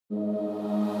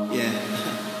Yeah,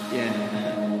 yeah.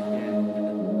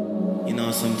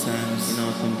 Sometimes,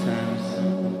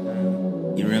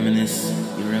 you reminisce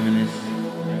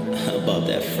about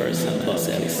that first time I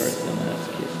kiss.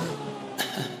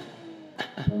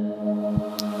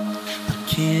 I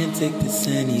can't take this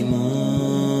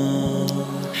anymore.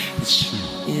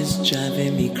 It's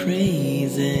driving me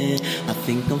crazy. I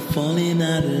think I'm falling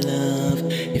out of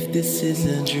love. If this is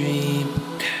a dream,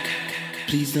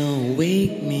 please don't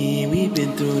wake me. We've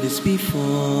been through this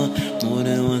before. More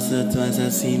than once or twice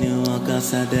I've seen you walk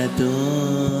outside that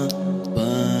door.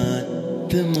 But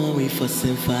the more we fuss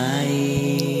and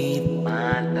fight,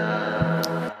 my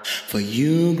love for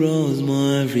you grows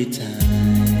more every time.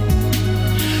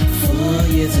 4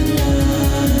 years of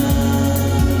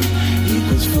love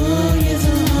equals 4 years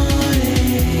of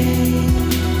heartache.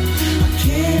 I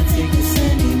can't take this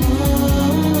anymore.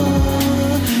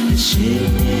 This shit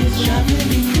is driving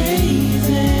me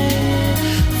crazy.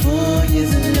 4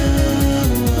 years of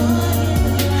love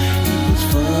equals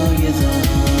 4 years of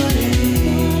heartache.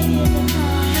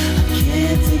 I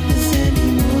can't take this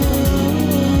anymore.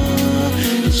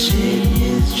 This shit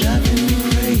is driving me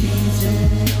crazy.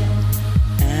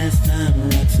 As time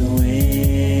rocks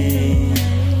away,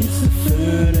 it's the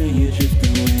further you drift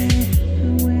away.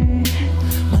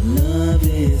 My love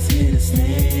is here to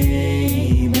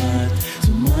stay, but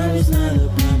tomorrow's not a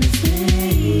promised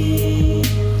day.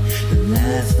 The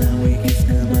last time we kissed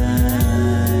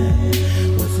goodbye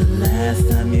was the last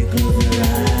time you closed your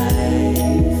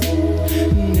eyes.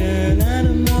 Girl, I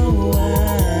don't know why.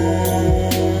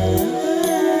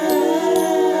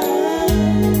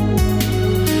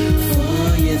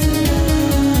 4 years of love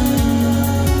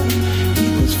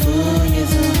equals 4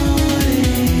 years of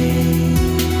heartache.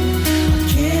 I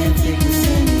can't take this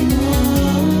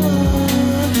anymore.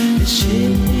 This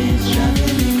shit is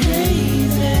driving me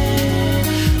crazy.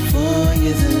 4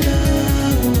 years of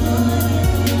love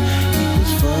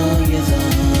equals 4 years of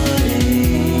heartache.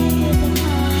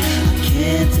 I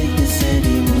can't take this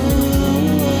anymore.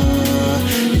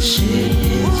 This shit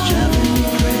is driving me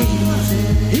crazy.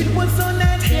 It was on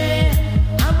that day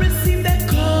I received that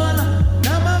call.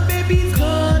 Now my baby's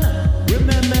gone.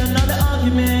 Remember all the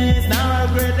arguments. Now I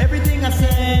regret everything I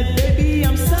said. Baby,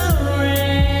 I'm sorry.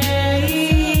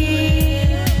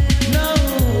 No,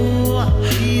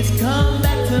 please come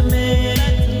back to me.